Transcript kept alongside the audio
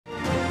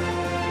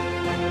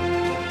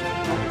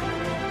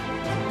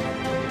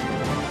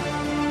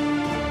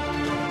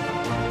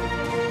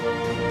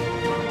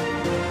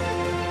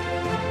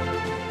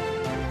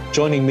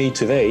Joining me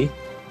today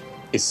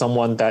is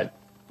someone that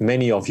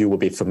many of you will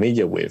be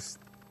familiar with.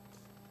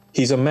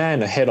 He's a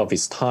man ahead of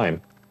his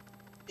time.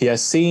 He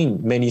has seen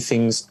many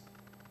things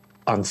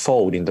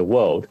unfold in the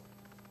world,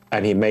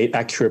 and he made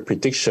accurate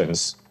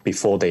predictions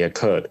before they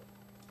occurred.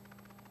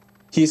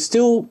 He is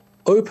still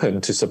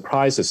open to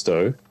surprises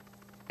though,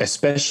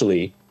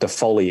 especially the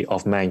folly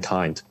of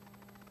mankind.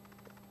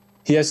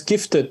 He has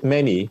gifted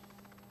many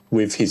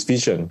with his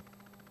vision,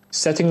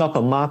 setting up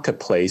a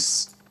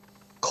marketplace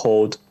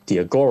called the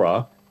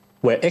Agora,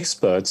 where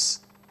experts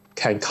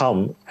can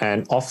come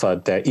and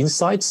offer their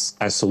insights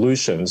and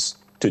solutions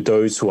to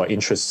those who are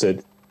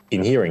interested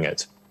in hearing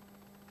it.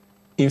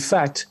 In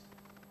fact,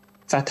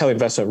 Factel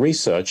Investment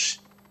Research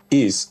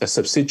is a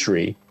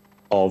subsidiary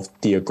of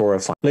the Agora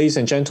Fund. Ladies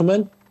and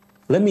gentlemen,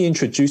 let me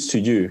introduce to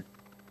you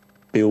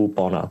Bill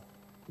Bonner.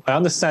 I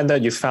understand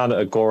that you founded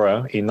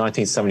Agora in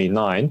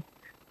 1979,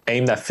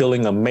 aimed at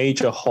filling a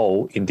major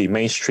hole in the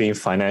mainstream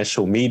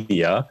financial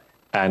media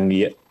and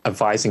the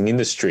advising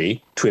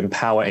industry to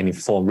empower and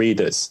inform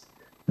readers,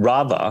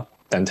 rather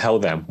than tell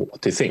them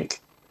what to think.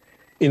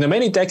 In the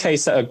many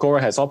decades that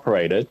Agora has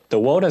operated, the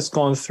world has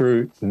gone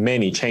through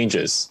many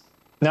changes.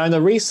 Now, in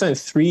the recent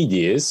 3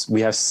 years,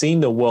 we have seen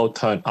the world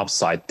turn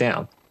upside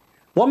down.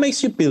 What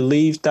makes you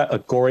believe that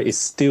Agora is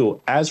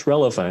still as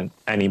relevant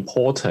and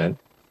important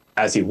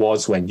as it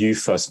was when you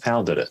first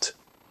founded it?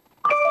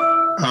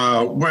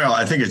 Well,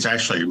 I think it's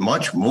actually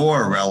much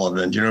more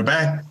relevant. You know,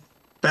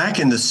 back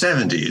in the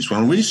 70s,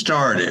 when we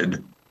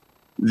started,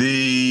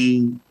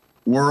 the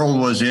world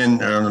was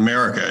in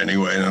America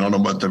anyway, and I don't know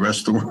about the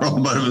rest of the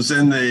world, but it was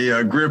in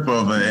the grip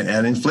of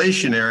an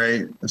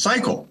inflationary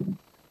cycle.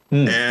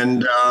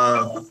 And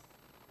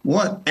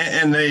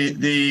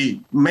the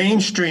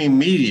mainstream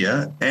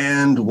media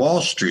and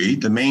Wall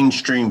Street, the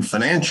mainstream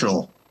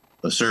financial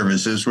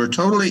services, were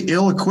totally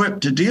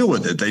ill-equipped to deal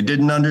with it. They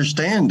didn't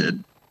understand it.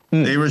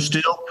 They were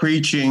still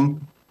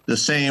preaching the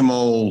same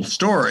old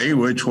story,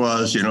 which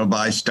was, you know,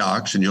 buy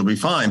stocks and you'll be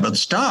fine. But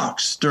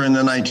stocks during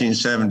the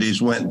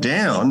 1970s went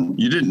down.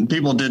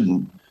 People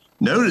didn't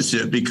notice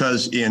it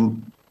because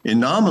in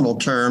nominal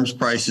terms,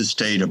 prices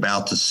stayed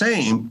about the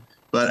same.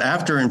 But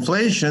after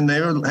inflation,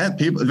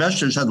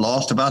 investors had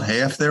lost about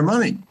half their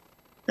money.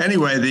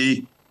 Anyway,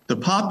 the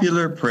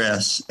popular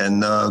press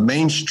and the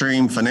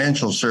mainstream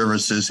financial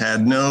services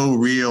had no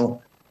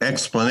real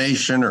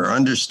explanation or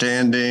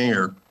understanding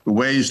or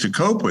ways to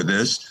cope with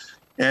this.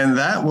 And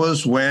that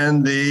was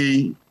when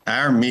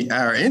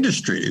our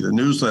industry, the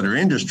newsletter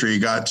industry,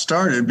 got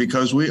started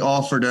because we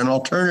offered an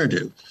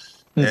alternative.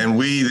 And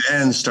we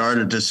then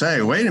started to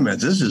say, wait a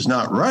minute, this is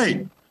not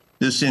right.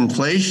 This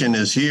inflation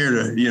is here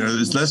to,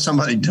 unless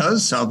somebody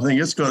does something,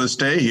 it's going to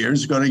stay here.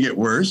 It's going to get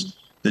worse.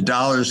 The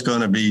dollar is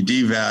going to be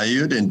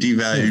devalued and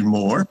devalued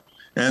more.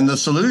 And the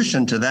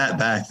solution to that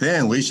back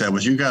then, we said,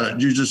 was you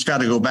just got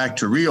to go back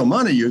to real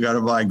money. You got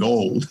to buy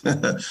gold.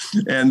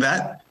 And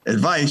that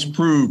advice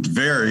proved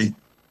very,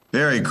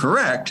 very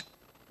correct.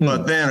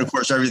 But then, of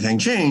course, everything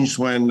changed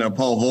when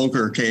Paul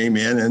Volcker came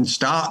in and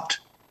stopped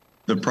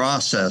the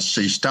process.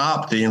 He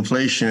stopped the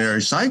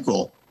inflationary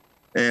cycle.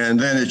 And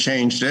then it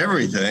changed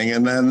everything.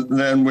 And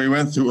then we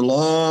went through a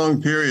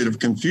long period of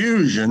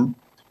confusion,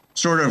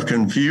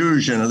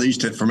 at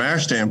least from our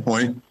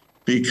standpoint,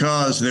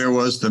 because there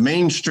was the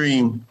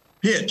mainstream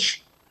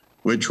pitch,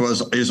 which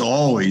is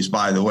always,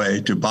 by the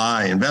way, to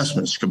buy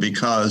investments,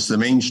 because the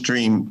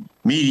mainstream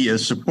media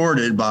is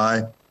supported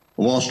by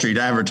Wall Street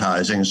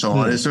advertising and so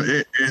on.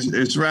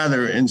 It's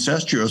rather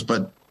incestuous.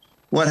 But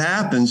what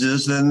happens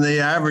is then the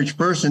average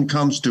person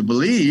comes to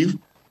believe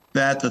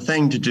that the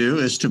thing to do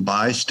is to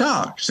buy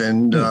stocks.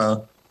 And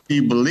he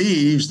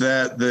believes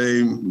that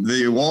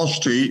the Wall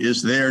Street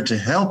is there to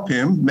help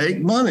him make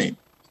money.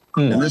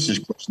 And this is,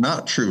 of course,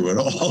 not true at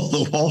all.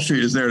 The Wall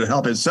Street is there to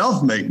help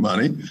itself make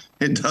money.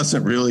 It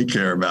doesn't really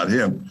care about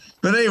him.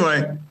 But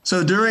anyway,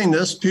 so during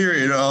this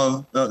period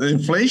of the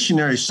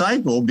inflationary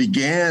cycle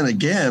began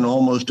again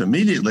almost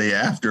immediately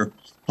after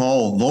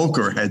Paul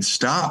Volcker had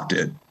stopped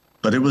it,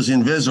 but it was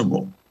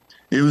invisible.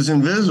 It was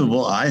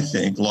invisible, I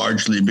think,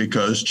 largely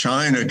because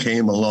China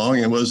came along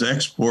and was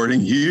exporting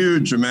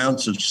huge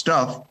amounts of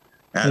stuff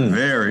at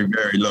very,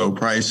 very low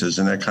prices,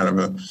 and that kind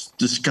of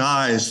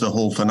disguised the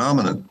whole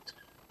phenomenon.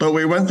 But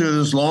we went through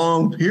this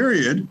long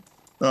period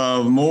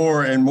of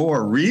more and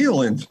more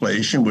real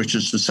inflation, which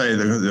is to say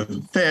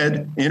the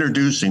Fed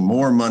introducing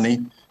more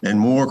money and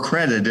more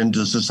credit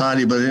into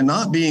society, but it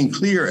not being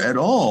clear at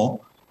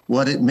all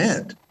what it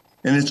meant.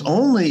 And it's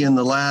only in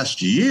the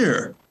last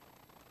year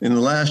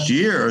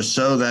or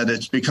so that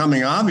it's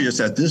becoming obvious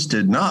that this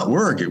did not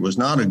work. It was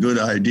not a good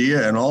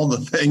idea. And all the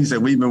things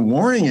that we've been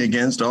warning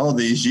against all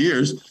these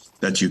years,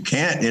 that you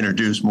can't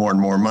introduce more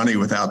and more money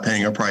without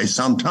paying a price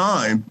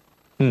sometime,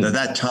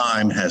 that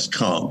time has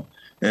come.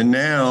 And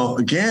now,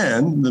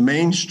 again, the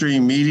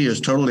mainstream media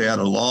is totally at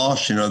a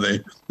loss.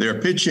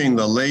 They're pitching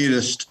the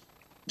latest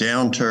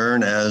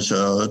downturn as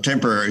a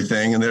temporary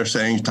thing, and they're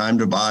saying time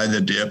to buy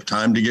the dip,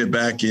 time to get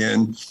back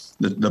in,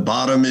 the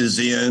bottom is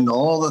in,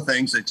 all the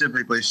things they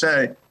typically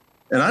say.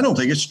 And I don't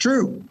think it's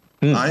true.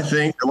 I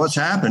think that what's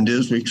happened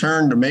is we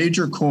turned a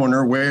major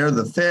corner where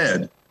the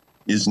Fed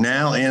is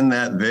now in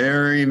that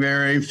very,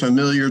 very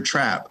familiar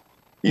trap,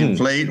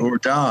 inflate or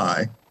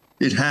die.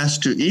 It has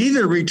to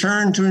either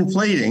return to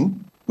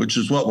inflating, which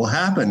is what will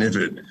happen if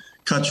it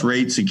cuts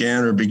rates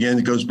again or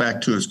goes back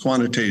to its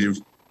quantitative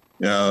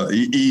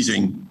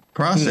easing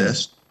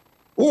process,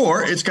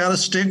 or it's got to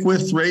stick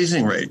with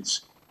raising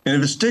rates. And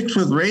if it sticks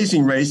with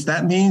raising rates,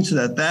 that means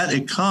that that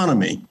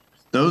economy,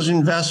 those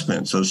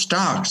investments, those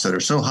stocks that are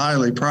so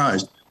highly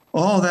prized,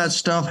 all that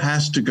stuff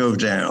has to go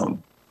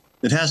down.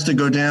 It has to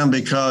go down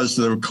because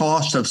the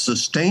cost of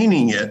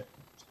sustaining it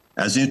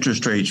as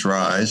interest rates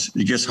rise,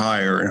 it gets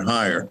higher and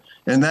higher.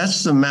 And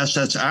that's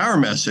that's our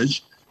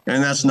message.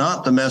 And that's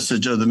not the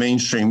message of the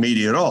mainstream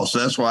media at all. So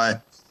that's why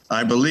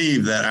I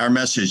believe that our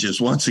message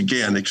is once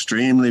again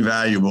extremely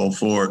valuable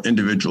for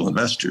individual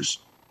investors.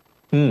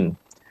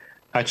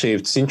 Actually,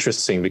 it's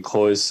interesting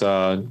because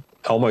I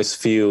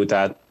almost feel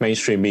that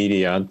mainstream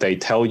media, they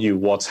tell you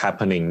what's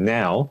happening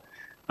now.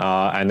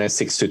 And then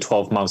 6 to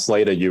 12 months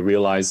later, you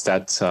realize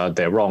that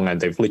they're wrong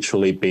and they've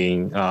literally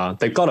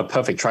they've got a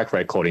perfect track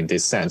record in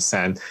this sense.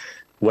 And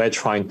we're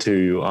trying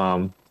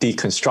to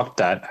deconstruct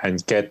that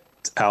and get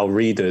our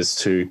readers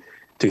to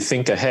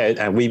think ahead.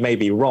 And we may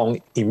be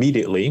wrong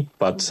immediately,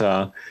 but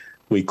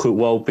we could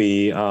well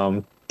be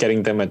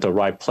getting them at the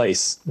right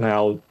place.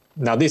 Now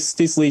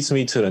this leads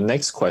me to the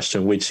next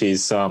question, which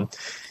is,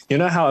 you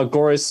know how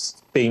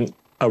Agora's been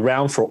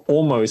around for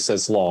almost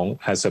as long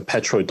as a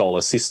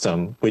petrodollar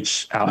system,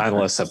 which our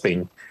analysts have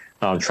been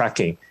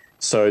tracking.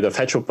 So the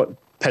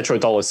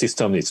petrodollar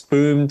system, it's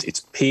boomed,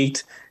 it's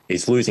peaked,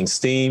 it's losing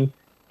steam.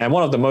 And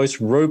one of the most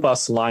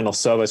robust line of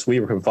service we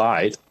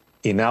provide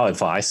in our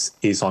advice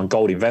is on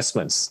gold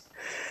investments.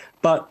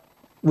 But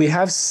we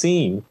have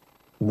seen,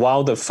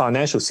 while the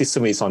financial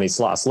system is on its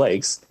last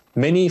legs,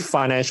 many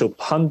financial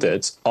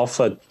pundits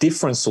offer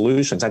different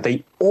solutions, and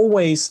they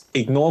always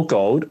ignore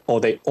gold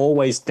or they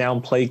always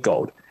downplay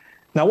gold.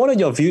 Now, what are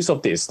your views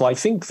of this? Like,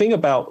 think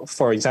about,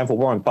 for example,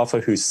 Warren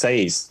Buffett, who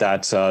says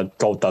that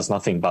gold does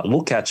nothing but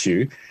look at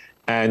you.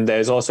 And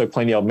there's also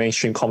plenty of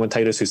mainstream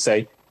commentators who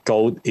say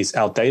gold is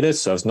outdated,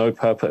 serves no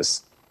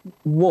purpose.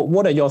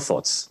 What are your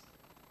thoughts?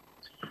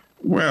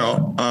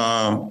 Well,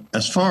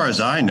 as far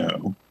as I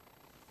know,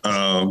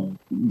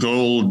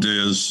 gold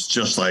is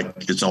just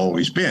like it's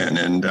always been.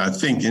 And I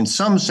think in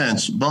some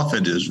sense,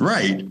 Buffett is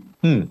right.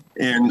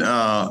 And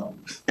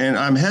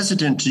I'm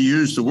hesitant to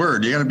use the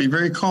word. You got to be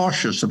very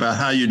cautious about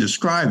how you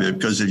describe it,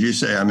 because if you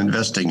say I'm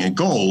investing in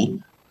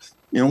gold,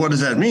 what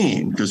does that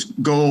mean? Because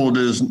gold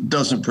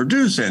doesn't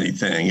produce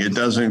anything. It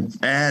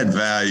doesn't add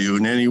value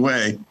in any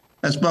way.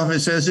 As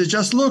Buffett says, it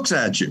just looks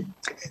at you.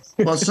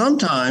 Well,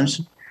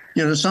 sometimes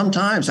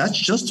that's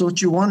just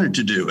what you wanted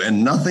to do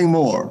and nothing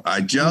more.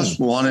 I just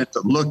want it to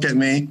look at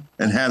me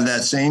and have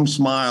that same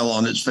smile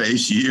on its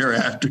face year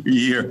after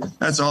year.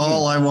 That's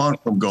all I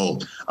want from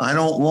gold. I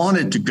don't want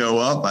it to go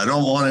up. I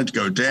don't want it to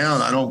go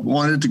down. I don't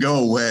want it to go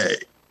away.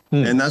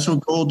 And that's what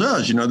gold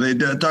does. They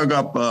dug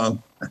up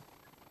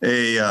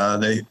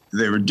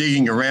they were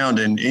digging around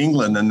in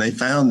England, and they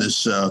found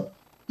this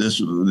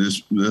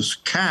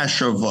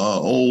cache of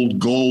old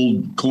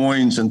gold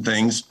coins and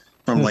things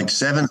from like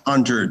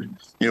 700.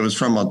 It was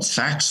from a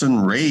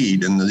Saxon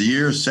raid in the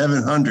year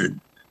 700.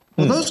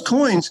 Well, those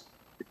coins,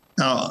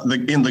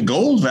 in the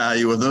gold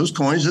value of those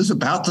coins is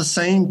about the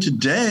same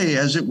today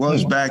as it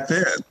was back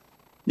then.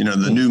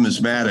 The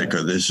numismatic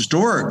or the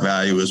historic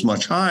value is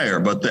much higher,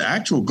 but the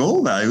actual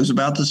gold value is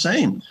about the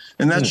same.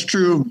 And that's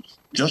true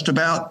just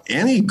about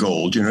any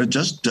gold. It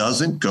just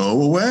doesn't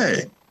go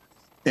away.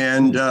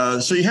 And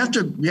so you have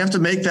to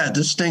make that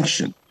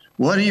distinction.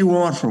 What do you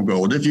want from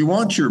gold? If you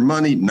want your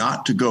money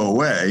not to go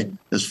away,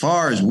 as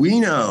far as we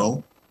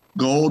know,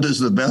 gold is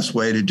the best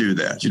way to do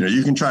that.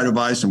 You can try to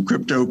buy some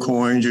crypto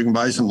coins, you can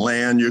buy some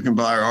land, you can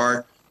buy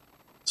art.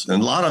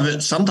 And a lot of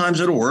it, sometimes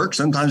it'll work,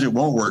 sometimes it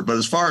won't work. But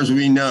as far as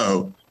we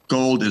know,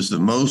 gold is the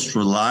most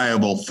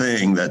reliable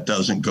thing that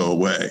doesn't go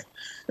away.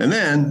 And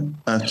then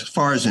as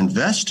far as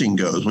investing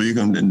goes, well, you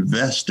can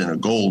invest in a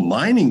gold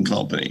mining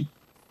company.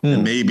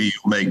 And maybe you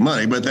make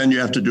money, but then you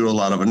have to do a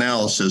lot of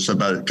analysis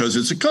about it because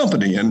it's a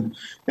company, and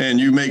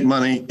you make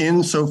money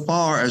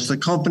insofar as the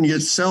company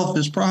itself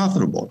is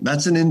profitable.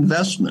 That's an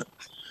investment.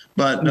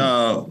 But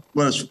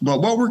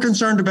what we're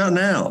concerned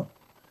about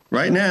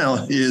right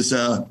now, is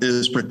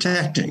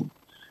protecting.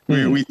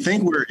 We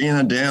think we're in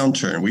a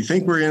downturn. We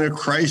think we're in a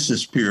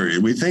crisis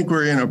period. We think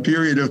we're in a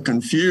period of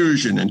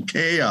confusion and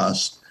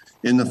chaos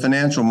in the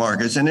financial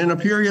markets. And in a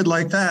period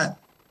like that,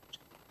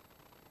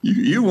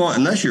 you want,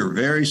 unless you're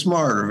very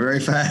smart or very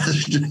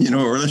fast,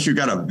 or unless you've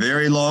got a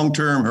very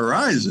long-term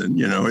horizon,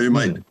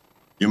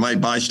 you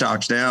might buy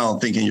stocks now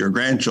thinking your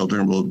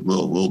grandchildren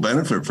will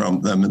benefit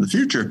from them in the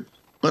future.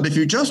 But if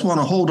you just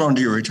want to hold on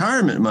to your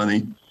retirement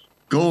money,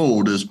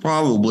 gold is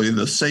probably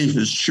the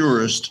safest,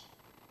 surest,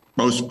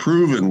 most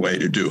proven way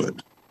to do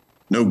it.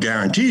 No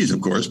guarantees,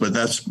 of course, but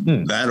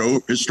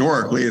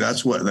historically,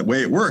 that's the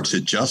way it works.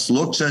 It just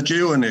looks at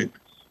you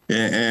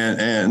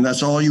and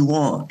that's all you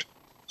want.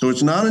 So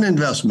it's not an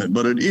investment,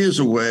 but it is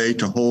a way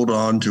to hold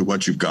on to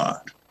what you've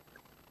got.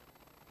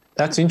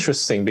 That's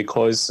interesting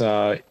because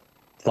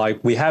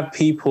like we have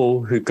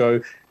people who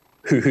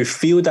who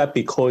feel that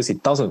because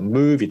it doesn't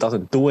move, it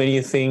doesn't do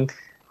anything,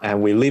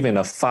 and we live in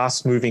a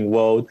fast moving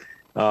world.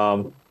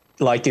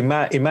 Like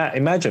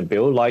imagine,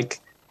 Bill,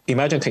 like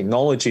imagine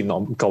technology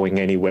not going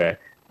anywhere.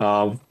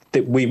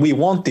 We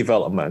want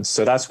development,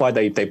 so that's why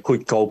they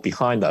put gold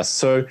behind us.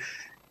 So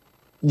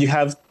you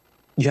have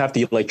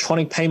the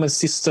electronic payment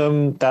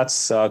system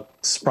that's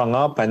sprung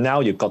up, and now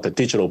you've got the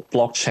digital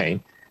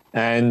blockchain.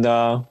 And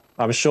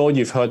I'm sure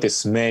you've heard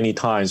this many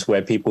times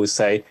where people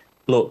say,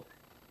 look,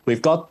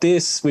 we've got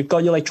this, we've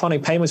got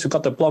electronic payments, we've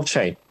got the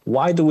blockchain.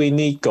 Why do we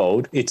need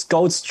gold?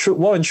 Gold's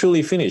well and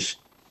truly finished.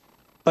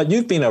 But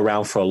you've been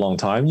around for a long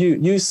time.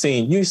 You've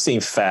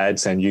seen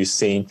fads and you've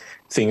seen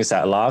things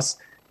that last.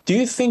 Do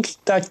you think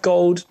that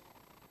gold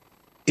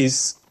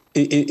is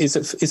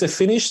it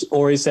finished,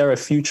 or is there a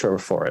future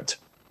for it?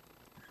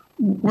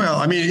 Well,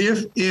 I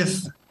mean,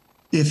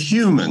 if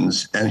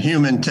humans and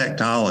human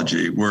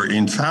technology were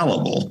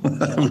infallible,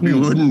 we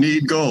wouldn't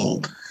need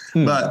gold.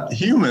 But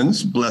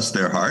humans, bless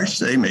their hearts,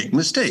 they make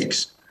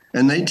mistakes,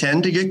 and they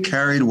tend to get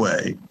carried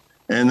away.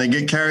 And they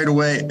get carried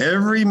away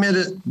every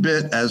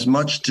bit as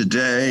much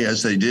today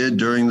as they did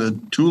during the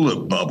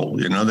tulip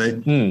bubble. You know, they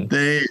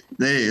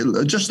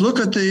just look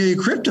at the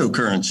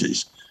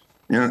cryptocurrencies.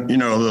 You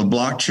know, the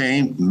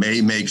blockchain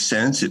may make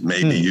sense. It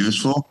may be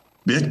useful.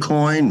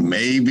 Bitcoin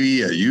may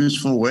be a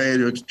useful way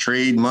to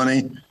trade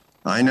money.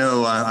 I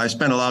know I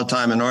spent a lot of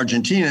time in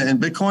Argentina, and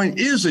Bitcoin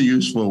is a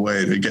useful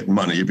way to get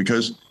money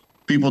because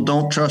people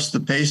don't trust the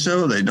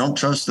peso. They don't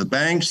trust the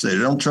banks. They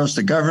don't trust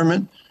the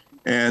government.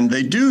 And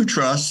they do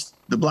trust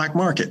the black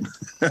market.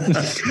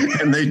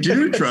 And they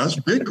do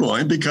trust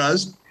Bitcoin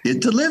because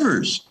it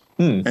delivers.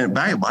 And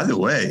by the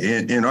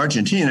way, in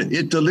Argentina,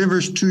 it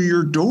delivers to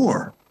your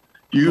door.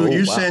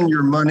 You send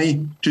your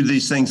money to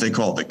these things they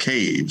call the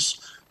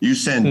caves. You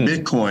send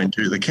Bitcoin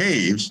to the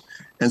caves,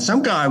 and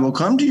some guy will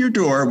come to your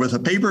door with a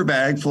paper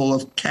bag full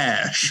of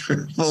cash,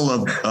 full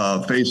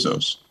of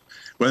pesos.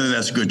 Whether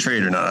that's a good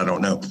trade or not, I don't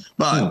know.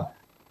 But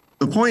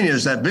the point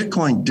is that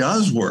Bitcoin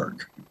does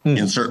work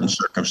in certain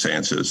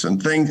circumstances,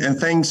 and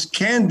things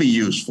can be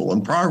useful,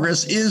 and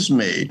progress is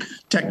made.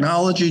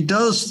 Technology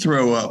does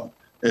throw up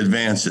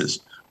advances,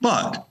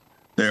 but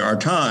there are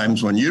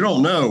times when you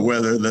don't know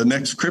whether the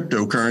next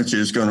cryptocurrency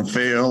is going to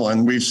fail,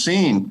 and we've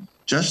seen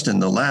just in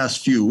the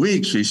last few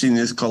weeks, we've seen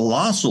these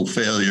colossal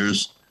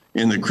failures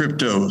in the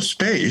crypto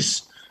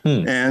space.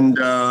 And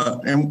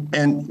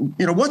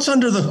you know, what's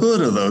under the hood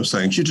of those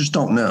things? You just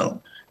don't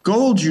know.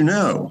 Gold, you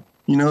know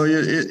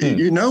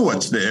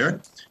what's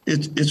there.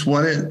 It's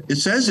what it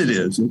says it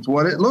is. It's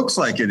what it looks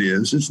like it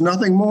is. It's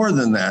nothing more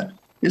than that.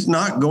 It's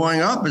not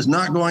going up. It's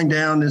not going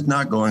down. It's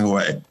not going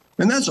away.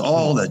 And that's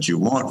all that you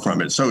want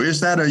from it. So is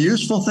that a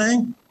useful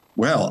thing?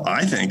 Well,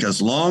 I think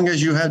as long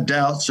as you have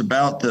doubts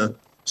about the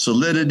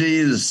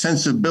solidity, the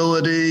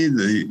sensibility,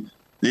 the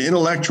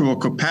intellectual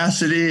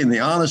capacity, and the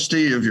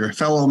honesty of your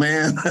fellow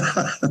man,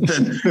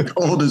 then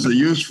gold is a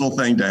useful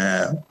thing to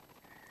have.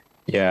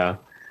 Yeah,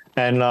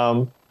 and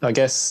I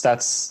guess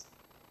that's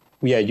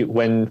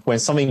when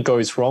something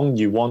goes wrong,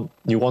 you want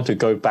to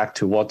go back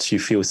to what you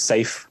feel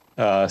safe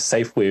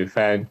with,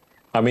 and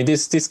I mean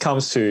this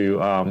comes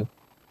to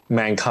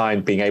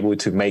mankind being able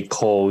to make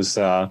calls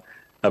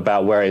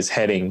about where it's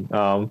heading.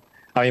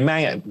 I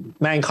mean,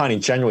 mankind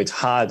in general, it's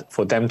hard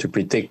for them to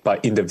predict,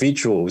 but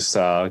individuals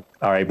are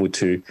able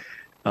to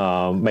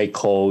make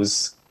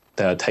calls,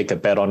 take a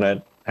bet on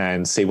it,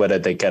 and see whether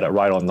they get it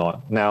right or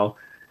not. Now,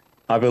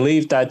 I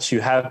believe that you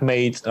have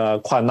made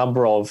quite a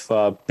number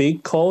of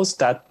big calls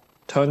that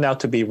turned out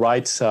to be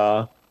right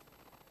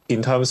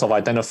in terms of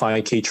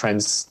identifying key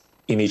trends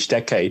in each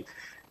decade.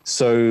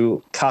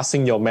 So,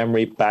 casting your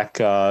memory back,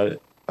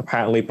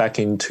 apparently back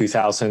in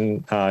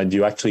 2000,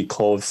 you actually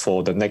called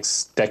for the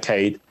next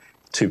decade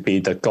to be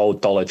the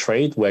gold-dollar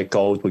trade, where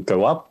gold would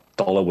go up,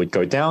 dollar would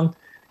go down.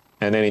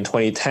 And then in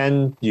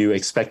 2010, you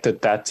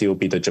expected that it would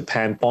be the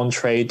Japan bond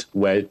trade,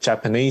 where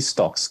Japanese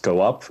stocks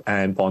go up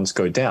and bonds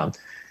go down.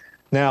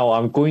 Now,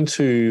 I'm going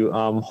to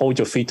hold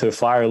your feet to the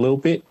fire a little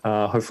bit.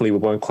 Hopefully, we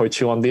won't quote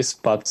you on this,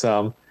 but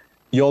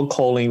you're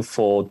calling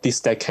for this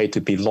decade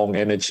to be long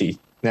energy.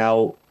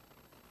 Now,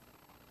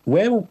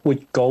 where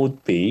would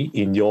gold be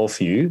in your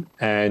view?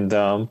 And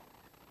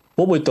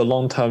what would the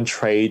long-term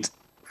trade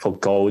for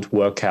gold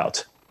work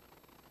out?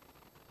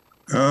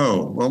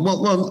 Oh,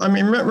 well, I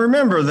mean,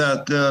 remember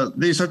that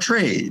these are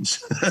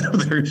trades.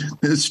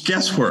 It's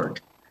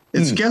guesswork.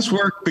 It's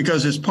guesswork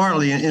because it's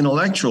partly an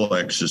intellectual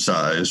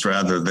exercise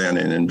rather than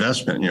an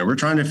investment. You know, we're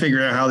trying to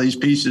figure out how these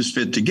pieces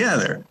fit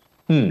together.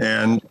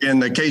 And in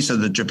the case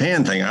of the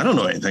Japan thing, I don't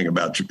know anything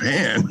about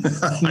Japan.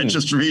 I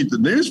just read the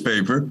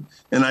newspaper,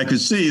 and I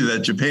could see that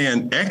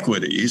Japan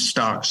equities,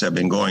 stocks have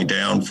been going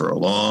down for a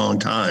long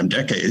time,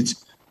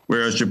 decades,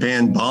 whereas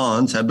Japan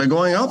bonds have been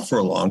going up for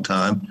a long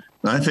time.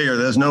 And I figure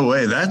there's no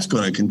way that's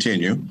going to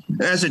continue.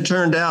 As it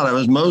turned out, I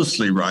was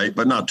mostly right,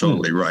 but not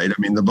totally right.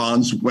 I mean, the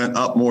bonds went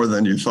up more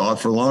than you thought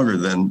for longer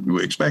than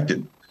we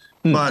expected.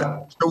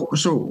 But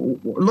so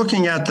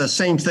looking at the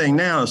same thing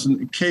now is in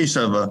the case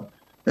of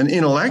an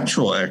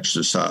intellectual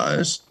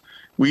exercise,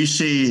 we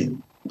see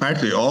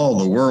practically all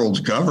the world's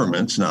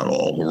governments, not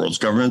all the world's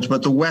governments,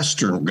 but the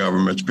Western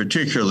governments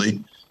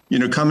particularly,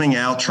 coming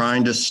out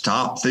trying to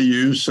stop the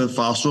use of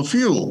fossil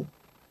fuel.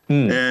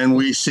 And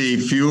we see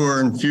fewer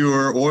and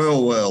fewer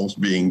oil wells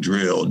being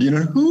drilled.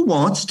 Who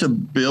wants to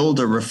build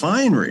a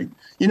refinery?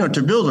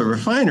 To build a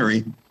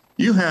refinery,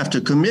 you have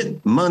to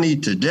commit money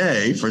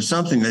today for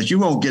something that you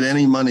won't get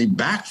any money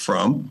back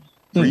from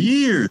for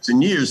years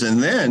and years.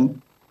 And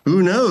then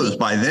who knows,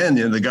 by then,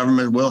 the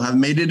government will have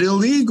made it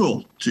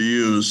illegal to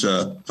use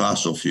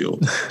fossil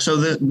fuel. So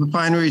the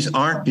refineries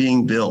aren't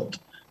being built.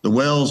 The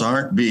wells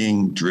aren't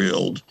being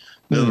drilled.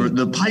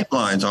 The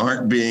pipelines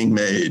aren't being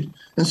made.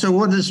 And so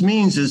what this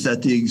means is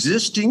that the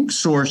existing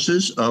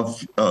sources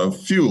of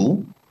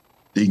fuel,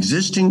 the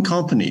existing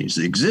companies,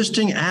 the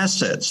existing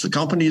assets, the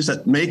companies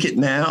that make it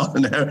now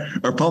and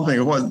are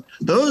pumping it,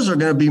 those are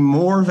going to be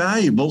more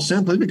valuable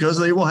simply because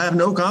they will have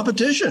no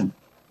competition.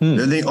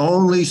 They're the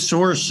only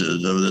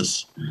sources of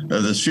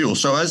this fuel.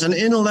 So as an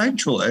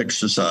intellectual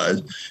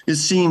exercise, it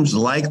seems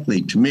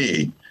likely to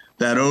me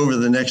that over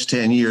the next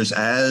 10 years,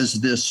 as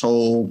this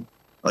whole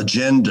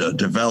agenda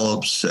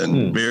develops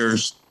and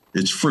bears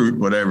its fruit,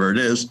 whatever it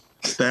is,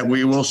 that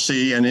we will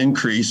see an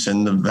increase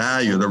in the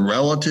value, the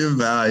relative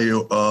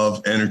value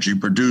of energy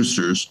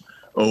producers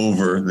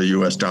over the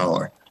US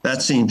dollar.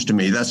 That seems to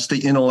me, that's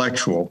the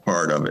intellectual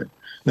part of it.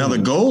 Now, the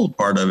gold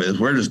part of it is,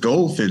 where does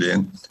gold fit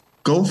in?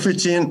 Gold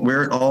fits in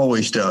where it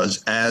always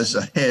does, as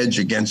a hedge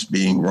against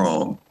being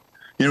wrong.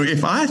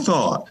 If I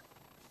thought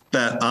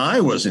that I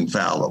was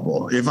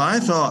infallible, if I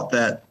thought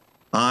that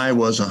I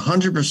was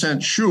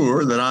 100%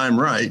 sure that I'm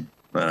right,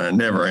 I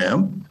never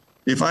am.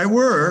 If I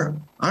were,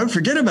 I would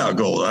forget about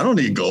gold. I don't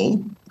need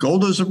gold.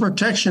 Gold is a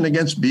protection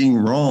against being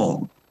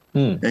wrong.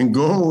 And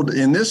gold,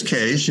 in this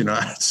case,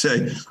 I'd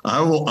say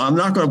I'm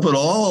not going to put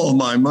all of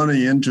my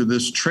money into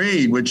this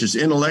trade, which is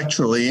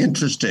intellectually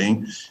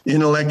interesting,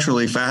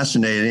 intellectually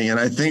fascinating, and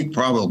I think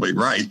probably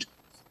right.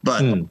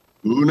 But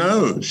who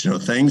knows?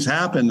 Things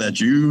happen that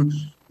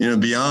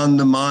beyond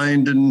the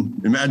mind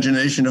and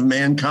imagination of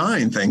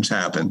mankind, things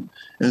happen.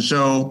 And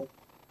so,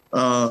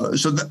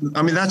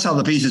 that's how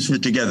the pieces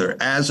fit together.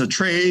 As a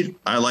trade,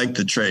 I like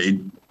the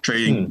trade,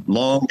 trading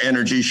long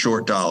energy,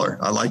 short dollar.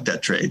 I like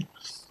that trade.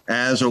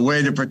 As a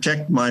way to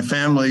protect my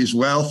family's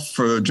wealth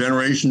for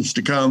generations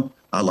to come,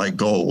 I like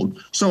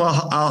gold. So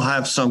I'll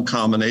have some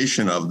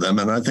combination of them.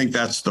 And I think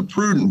that's the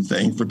prudent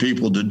thing for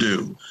people to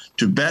do,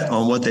 to bet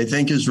on what they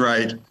think is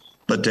right,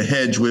 but to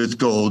hedge with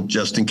gold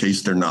just in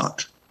case they're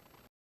not.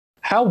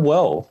 How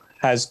well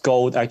has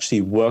gold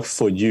actually worked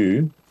for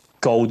you,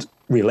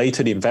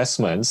 gold-related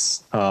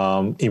investments,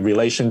 in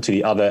relation to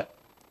the other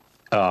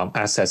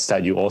assets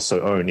that you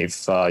also own,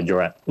 if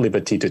you're at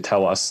liberty to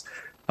tell us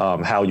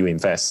how you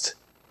invest?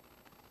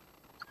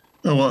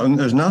 Well,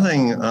 there's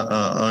nothing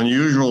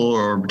unusual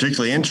or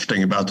particularly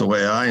interesting about the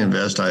way I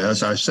invest.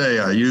 As I say,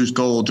 I use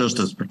gold just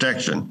as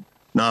protection,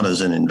 not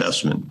as an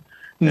investment.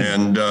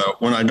 And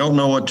when I don't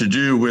know what to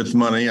do with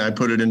money, I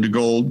put it into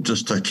gold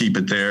just to keep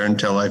it there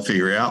until I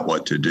figure out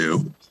what to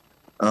do.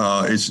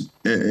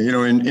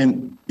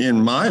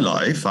 In my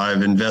life,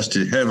 I've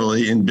invested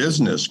heavily in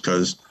business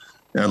because,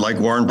 like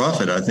Warren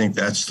Buffett, I think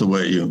that's the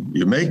way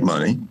you make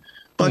money.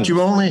 But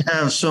you only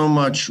have so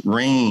much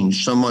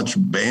range, so much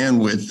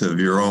bandwidth of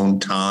your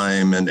own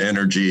time and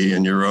energy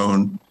and your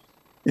own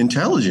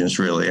intelligence,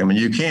 really. I mean,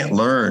 you can't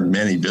learn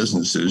many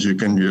businesses.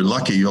 You're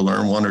lucky you'll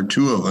learn one or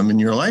two of them in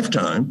your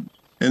lifetime.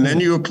 And then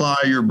you apply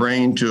your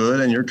brain to it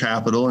and your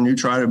capital and you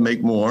try to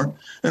make more.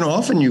 And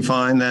often you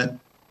find that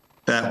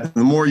the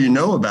more you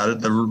know about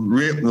it, the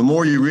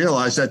more you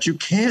realize that you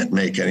can't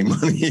make any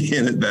money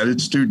in it, that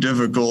it's too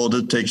difficult,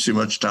 it takes too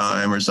much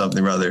time or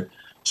something or other.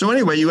 So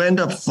anyway, you end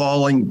up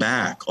falling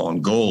back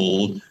on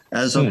gold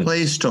as a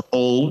place to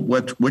hold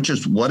which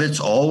is what it's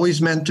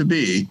always meant to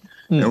be,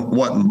 and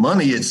what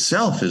money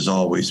itself is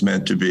always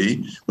meant to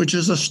be, which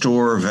is a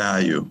store of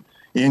value.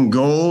 In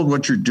gold,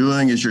 what you're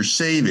doing is you're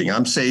saving.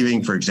 I'm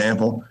saving, for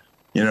example,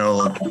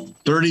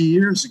 30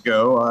 years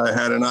ago, I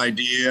had an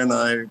idea and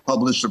I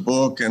published a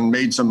book and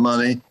made some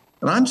money,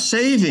 and I'm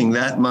saving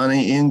that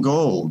money in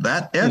gold.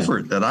 That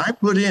effort that I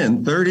put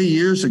in 30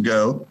 years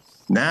ago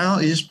now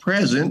is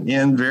present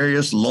in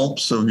various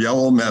lumps of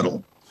yellow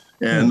metal.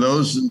 And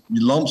those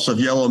lumps of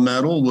yellow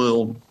metal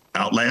will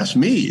outlast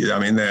me. I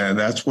mean,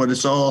 that's what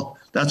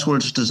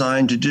it's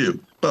designed to do.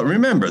 But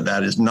remember,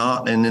 that is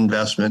not an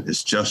investment.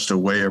 It's just a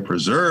way of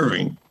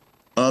preserving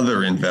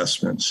other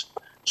investments.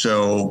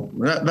 So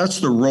that's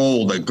the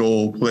role that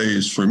gold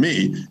plays for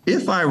me.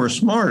 If I were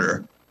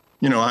smarter,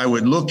 I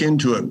would look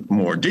into it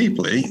more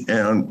deeply,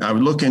 and I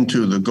would look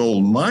into the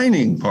gold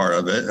mining part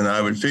of it, and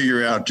I would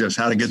figure out just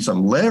how to get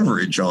some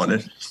leverage on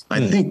it.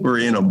 I think we're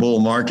in a bull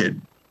market,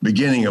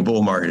 beginning a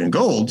bull market in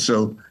gold.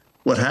 So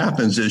what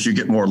happens is you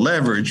get more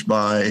leverage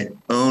by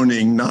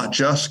owning not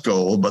just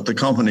gold, but the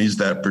companies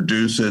that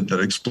produce it, that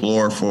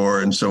explore for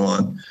it, and so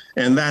on.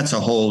 And that's a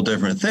whole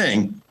different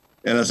thing.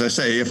 And as I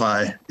say, if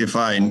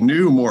I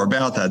knew more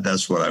about that,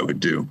 that's what I would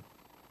do.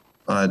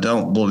 I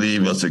don't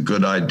believe it's a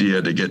good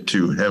idea to get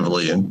too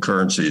heavily in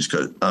currencies,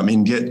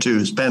 get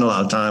to spend a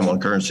lot of time on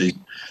currency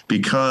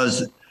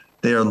because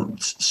they're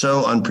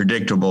so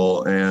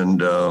unpredictable.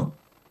 And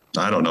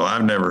I don't know.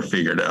 I've never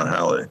figured out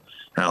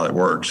how it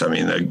works. I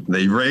mean,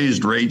 they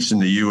raised rates in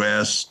the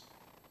U.S.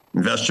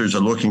 Investors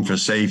are looking for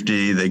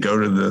safety. They go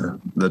to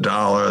the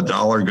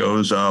dollar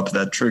goes up.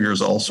 That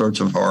triggers all sorts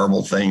of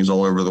horrible things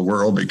all over the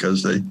world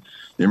because the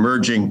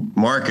emerging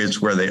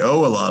markets where they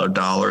owe a lot of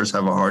dollars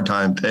have a hard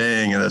time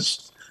paying. And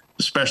that's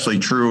especially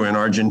true in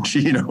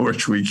Argentina,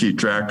 which we keep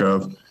track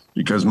of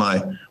because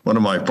one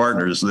of my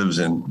partners lives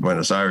in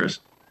Buenos Aires.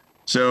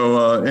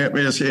 So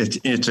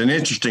it's an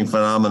interesting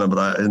phenomenon,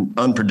 but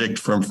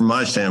unpredictable from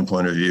my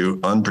standpoint of view,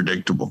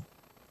 unpredictable.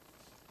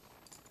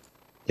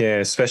 Yeah,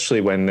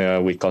 especially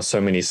when we got so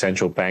many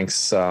central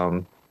banks.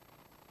 Do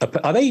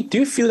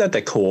you feel that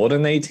they're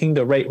coordinating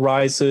the rate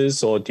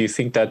rises, or do you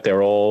think that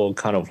they're all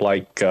kind of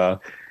like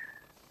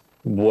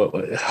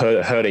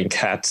herding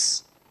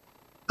cats?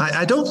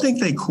 I don't think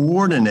they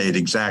coordinate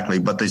exactly,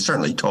 but they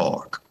certainly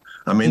talk.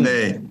 I mean,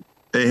 they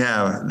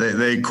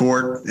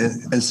court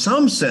in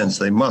some sense.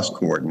 They must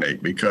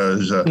coordinate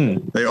because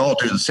they all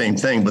do the same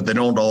thing, but they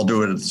don't all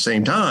do it at the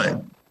same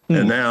time.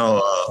 And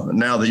now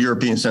the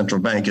European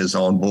Central Bank is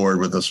on board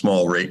with a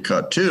small rate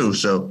cut too.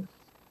 So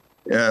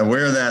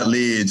where that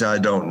leads, I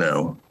don't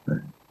know.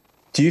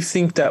 Do you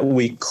think that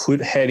we could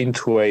head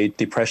into a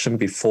depression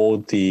before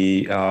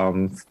the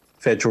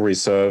Federal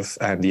Reserve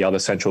and the other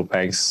central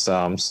banks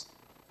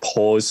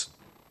pause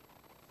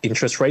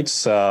interest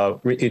rates,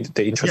 the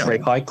interest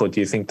rate hike, or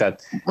do you think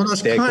that? Well,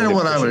 that's kind of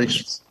what I would.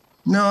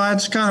 No,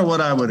 that's kind of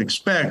what I would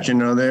expect. You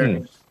know,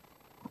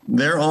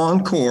 they're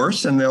on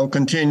course and they'll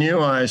continue,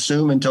 I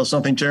assume, until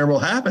something terrible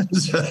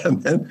happens,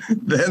 and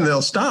then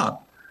they'll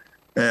stop.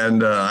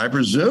 And I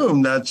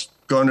presume that's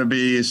going to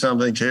be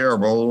something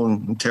terrible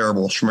and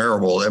terrible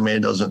schmerable. I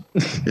mean,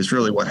 it's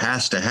really what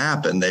has to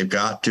happen. They've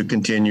got to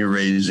continue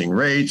raising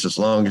rates as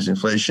long as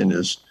inflation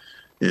is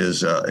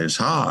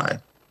high.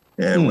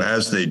 And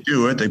as they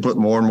do it, they put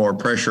more and more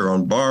pressure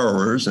on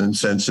borrowers. And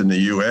since in the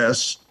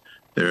U.S.,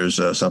 there's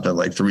something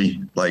like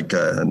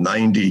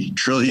 $90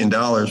 trillion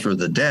worth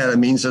of debt, it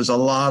means there's a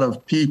lot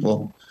of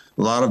people,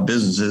 a lot of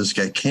businesses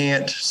that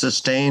can't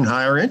sustain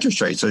higher interest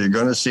rates. So you're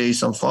going to see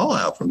some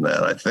fallout from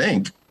that, I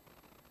think.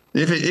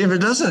 If it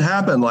doesn't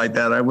happen like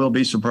that, I will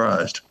be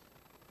surprised.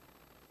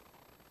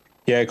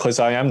 Yeah, because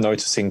I am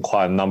noticing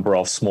quite a number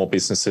of small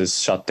businesses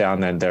shut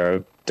down, and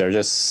there are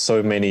just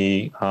so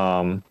many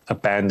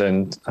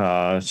abandoned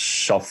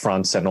shop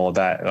fronts and all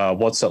that.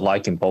 What's it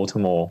like in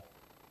Baltimore?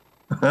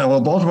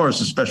 Well, Baltimore is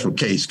a special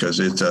case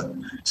because it's a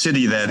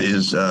city that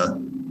is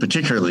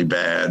particularly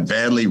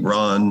badly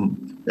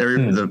run.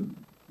 The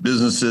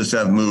businesses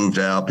have moved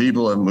out.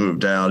 People have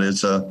moved out.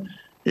 It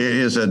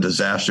is a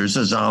disaster. It's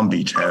a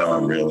zombie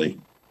town, really.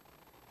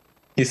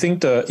 You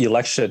think the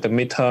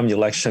midterm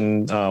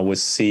election, would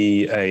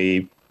see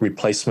a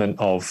replacement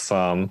of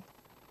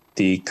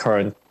the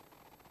current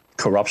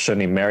corruption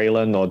in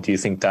Maryland, or do you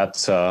think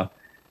that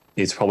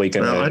it's probably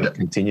going to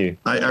continue?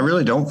 I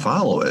really don't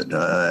follow it,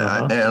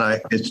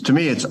 to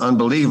me it's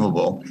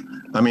unbelievable.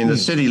 I mean, the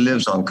city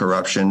lives on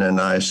corruption, and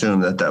I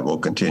assume that will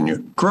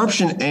continue.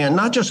 Corruption, and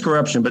not just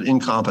corruption, but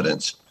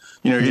incompetence.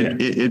 You know,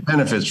 it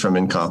benefits from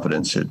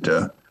incompetence.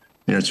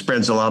 It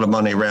spreads a lot of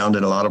money around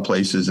in a lot of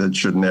places that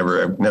should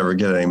never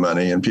get any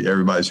money, and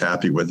everybody's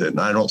happy with it. And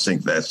I don't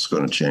think that's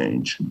going to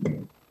change.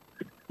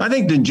 I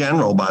think in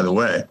general, by the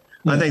way,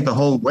 I think the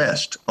whole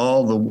West,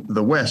 all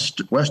the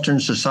Western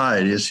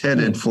society is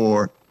headed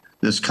for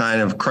this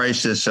kind of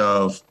crisis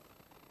of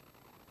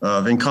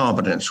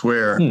incompetence,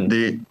 where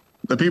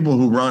the people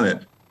who run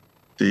it,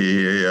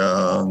 the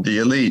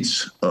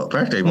elites,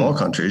 practically all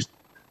countries,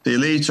 the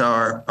elites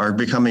are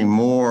becoming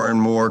more and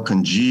more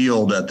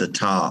congealed at the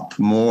top,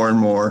 more and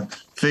more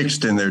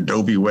fixed in their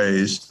dopey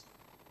ways.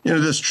 You know,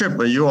 this trip,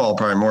 you all are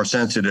probably more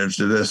sensitive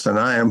to this than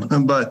I am,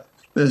 but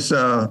this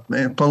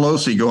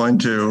Pelosi going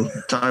to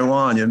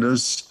Taiwan,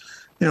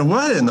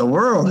 what in the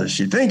world is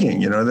she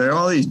thinking? You know, there are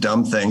all these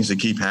dumb things that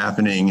keep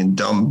happening, and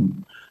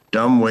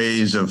dumb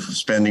ways of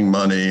spending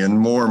money, and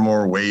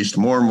more waste,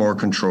 more and more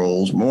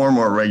controls, more and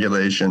more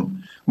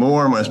regulation,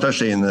 more and more,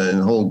 especially in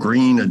the whole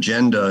green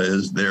agenda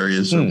is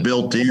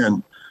built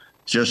in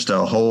just a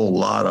whole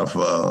lot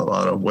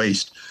of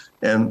waste.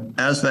 And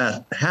as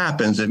that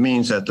happens, it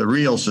means that the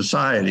real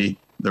society,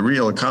 the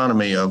real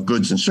economy of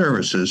goods and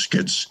services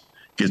gets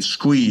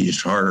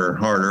squeezed harder and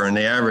harder, and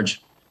the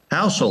average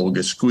household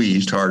gets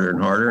squeezed harder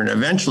and harder, and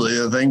eventually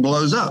the thing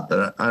blows up.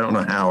 But I don't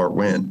know how or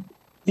when.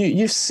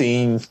 You've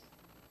seen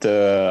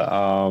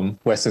the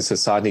Western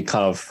society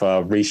kind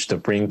of reach the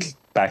brink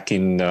back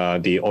in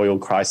the oil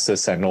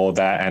crisis and all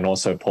that, and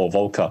also Paul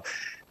Volcker.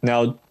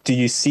 Now, do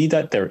you see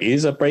that there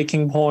is a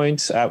breaking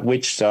point at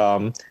which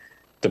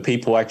the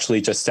people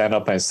actually just stand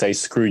up and say,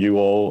 screw you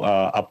all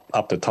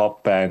up the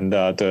top, and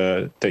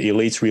the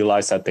elites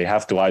realize that they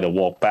have to either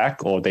walk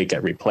back or they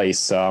get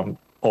replaced?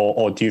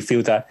 Or do you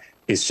feel that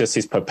it's just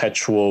this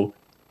perpetual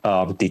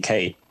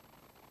decay?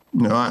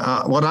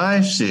 No, what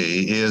I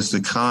see is the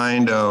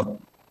kind of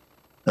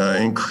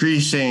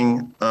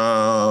increasing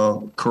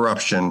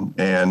corruption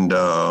and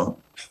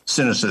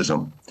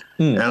cynicism.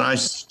 And I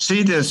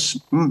see this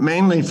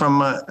mainly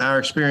from our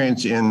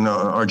experience in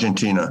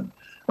Argentina.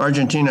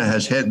 Argentina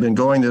has been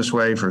going this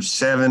way for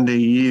 70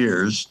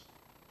 years,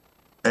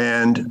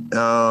 and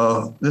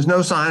there's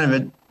no sign of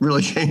it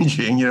really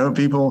changing. You know,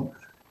 people,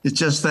 it's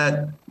just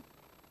that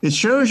it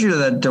shows you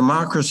that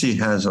democracy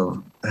has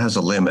a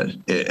limit,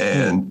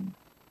 and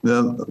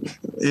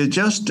it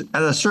just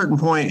at a certain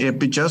point it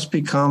just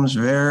becomes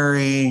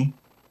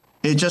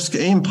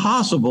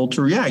impossible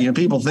to react. You know,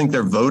 people think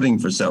they're voting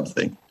for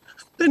something.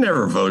 They're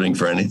never voting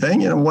for anything.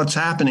 You know, what's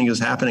happening is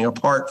happening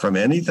apart from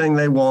anything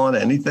they want,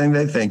 anything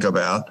they think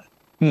about.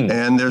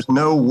 And there's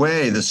no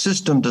way, the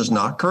system does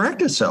not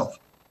correct itself.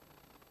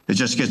 It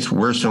just gets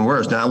worse and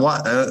worse. Now,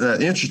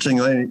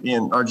 interestingly,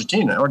 in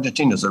Argentina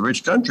is a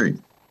rich country.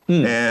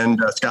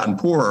 And it's gotten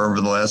poorer over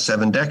the last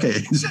 7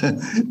 decades.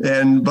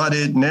 But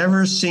it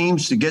never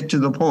seems to get to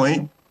the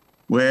point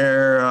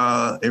where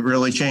it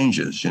really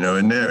changes. You know,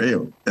 and there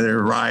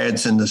are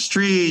riots in the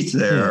streets.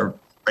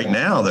 Right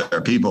now, there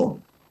are people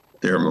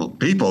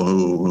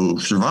who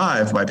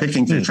survive by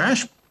picking through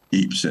trash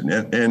heaps.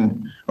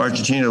 And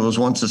Argentina was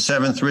once the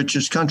 7th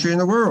richest country in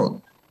the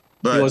world.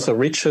 But it was the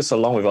richest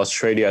along with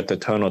Australia at the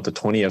turn of the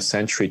 20th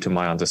century, to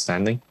my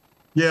understanding.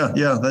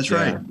 Yeah, that's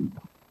right.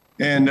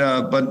 And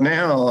but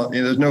now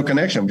there's no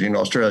connection between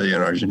Australia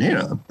and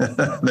Argentina.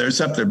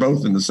 Except they're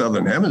both in the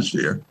southern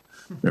hemisphere.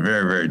 They're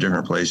very, very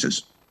different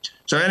places.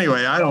 So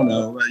anyway, I don't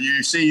know.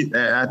 You see,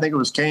 I think it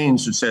was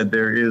Keynes who said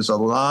there is a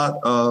lot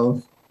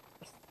of,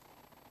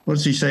 what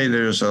does he say?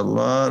 There's a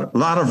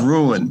lot of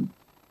ruin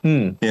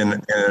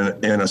in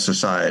a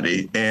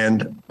society,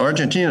 and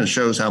Argentina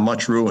shows how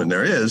much ruin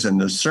there is,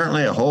 and there's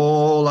certainly a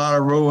whole lot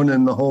of ruin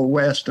in the whole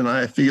West, and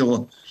I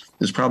feel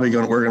we're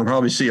going to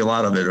probably see a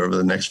lot of it over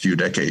the next few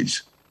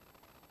decades.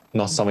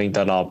 Not something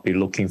that I'll be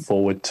looking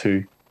forward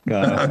to.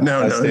 No,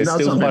 there's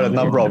still quite a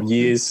number of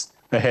years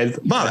ahead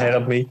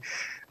of me,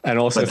 and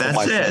also for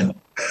my son.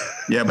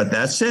 But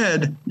that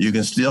said, you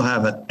can still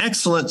have an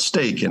excellent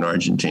steak in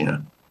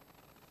Argentina.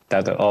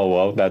 That's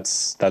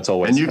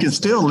always. And you can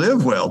still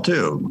live well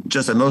too,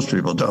 just that most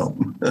people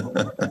don't.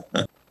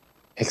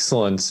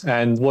 Excellent.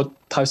 And what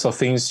types of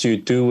things do you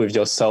do with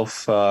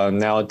yourself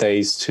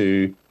nowadays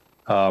to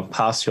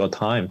pass your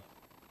time?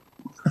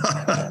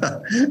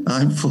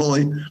 I'm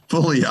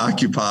fully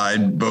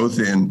occupied both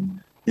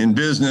in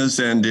business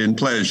and in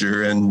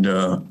pleasure, and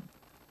on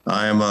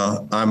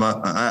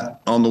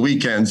the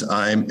weekends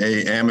I'm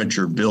a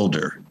amateur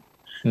builder.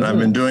 And I've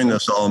been doing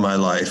this all my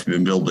life.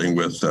 Been building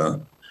with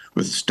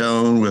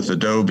stone, with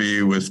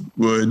adobe, with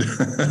wood.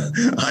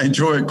 I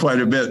enjoy it quite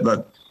a bit,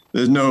 but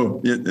there's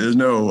no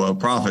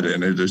profit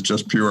in it. It's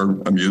just pure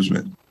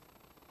amusement.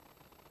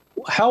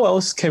 How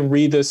else can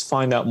readers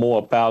find out more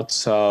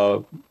about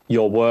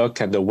your work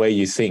and the way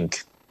you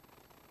think?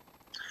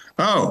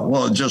 Oh,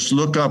 well, just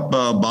look up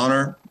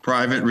Bonner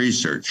Private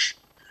Research,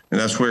 and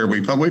that's where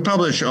we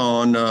publish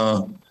on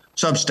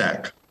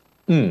Substack.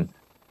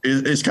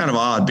 It's kind of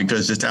odd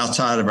because it's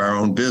outside of our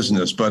own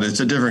business, but it's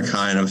a different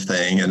kind of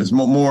thing, and it's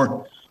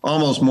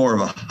almost more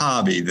of a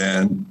hobby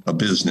than a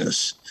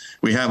business.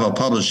 We have a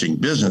publishing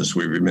business.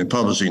 We've been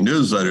publishing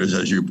newsletters,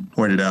 as you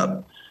pointed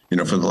out,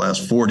 for the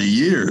last 40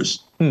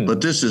 years.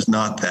 But this is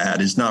not that.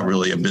 It's not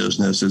really a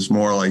business. It's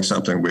more like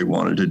something we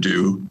wanted to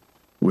do.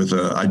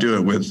 I do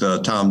it with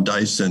Tom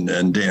Dyson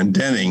and Dan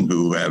Denning,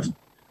 who have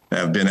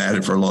been at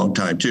it for a long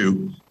time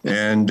too.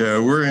 And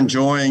we're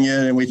enjoying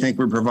it, and we think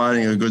we're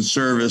providing a good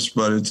service,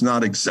 but it's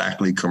not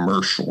exactly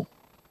commercial.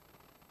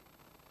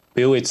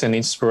 Bill, it's an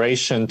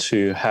inspiration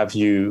to have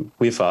you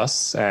with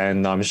us,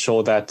 and I'm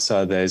sure that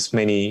there's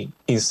many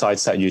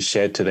insights that you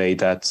shared today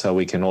that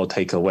we can all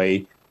take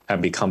away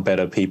and become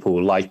better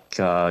people like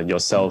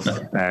yourself.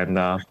 And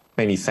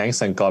many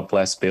thanks, and God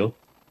bless, Bill.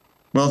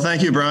 Well,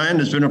 thank you,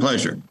 Brian. It's been a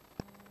pleasure.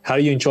 How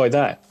do you enjoy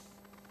that?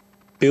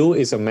 Bill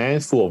is a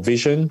man full of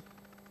vision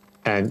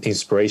and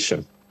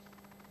inspiration.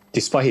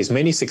 Despite his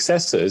many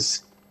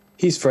successes,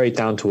 he's very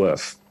down to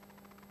earth.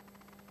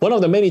 One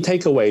of the many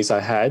takeaways I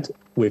had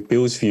with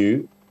Bill's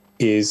view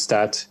is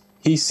that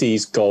he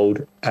sees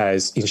gold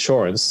as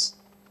insurance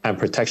and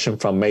protection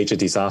from major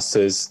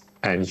disasters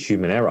and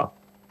human error.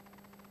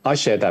 I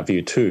share that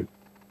view too.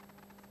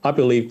 I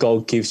believe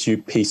gold gives you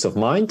peace of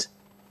mind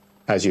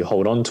as you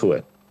hold on to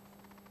it.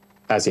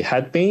 As it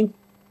had been,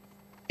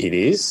 it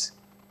is,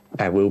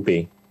 and will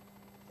be.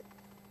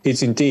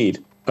 It's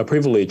indeed a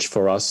privilege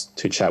for us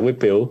to chat with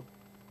Bill,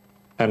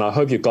 and I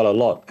hope you got a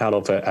lot out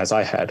of it as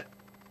I had.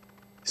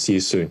 See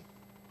you soon.